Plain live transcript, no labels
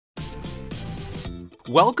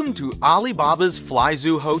Welcome to Alibaba's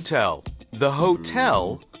flyzoo Hotel, the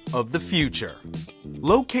hotel of the future.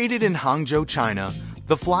 Located in Hangzhou, China,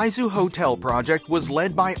 the flyzoo Hotel project was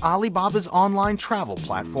led by Alibaba's online travel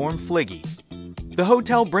platform Flyzoo. The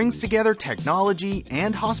hotel brings together technology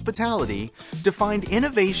and hospitality to find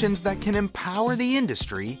innovations that can empower the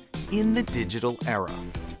industry in the digital era.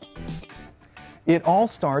 It all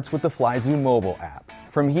starts with the flyzoo mobile app.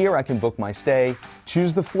 From here I can book my stay,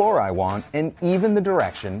 choose the floor I want, and even the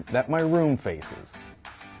direction that my room faces.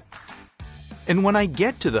 And when I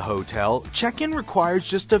get to the hotel, check-in requires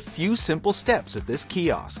just a few simple steps at this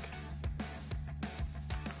kiosk.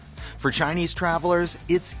 For Chinese travelers,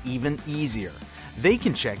 it's even easier. They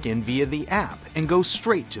can check in via the app and go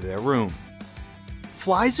straight to their room.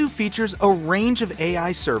 flyzoo features a range of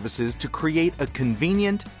AI services to create a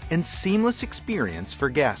convenient and seamless experience for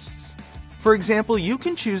guests. For example, you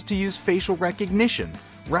can choose to use facial recognition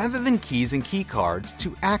rather than keys and key cards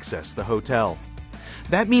to access the hotel.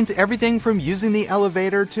 That means everything from using the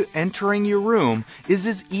elevator to entering your room is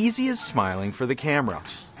as easy as smiling for the camera.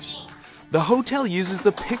 The hotel uses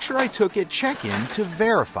the picture I took at check-in to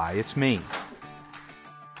verify it's me.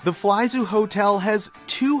 The flyzoo Hotel has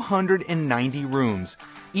 290 rooms,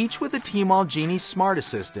 each with a Tmall Genie Smart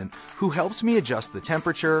Assistant who helps me adjust the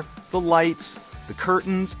temperature, the lights, the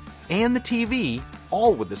curtains, and the TV,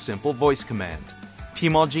 all with a simple voice command.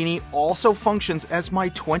 Tmall Genie also functions as my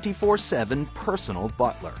 24/7 personal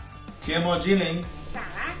butler. Tmall Genie， 咋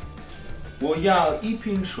啦？我要一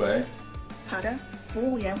瓶水。好的，服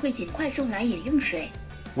务员会尽快送来饮用水。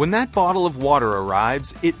 When that bottle of water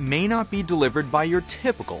arrives, it may not be delivered by your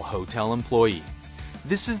typical hotel employee.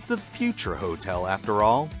 This is the future hotel after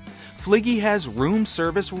all. Flyzoo has room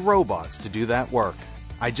service robots to do that work.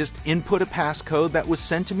 I just input a passcode that was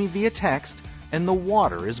sent to me via text, and the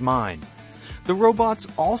water is mine. The robots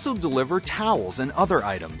also deliver towels and other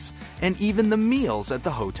items, and even the meals at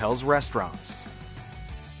the hotel's restaurants.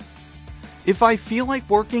 If I feel like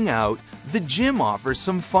working out, the gym offers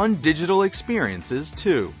some fun digital experiences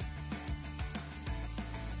too.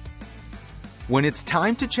 When it's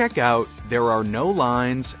time to check out, there are no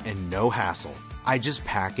lines and no hassle. I just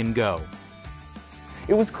pack and go.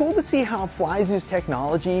 It was cool to see how flyzoo's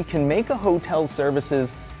technology can make a hotel's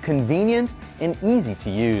services convenient and easy to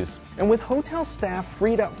use. And with hotel staff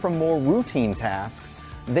freed up from more routine tasks,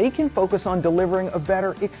 they can focus on delivering a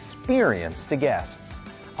better experience to guests.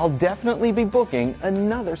 I'll definitely be booking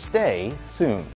another stay soon.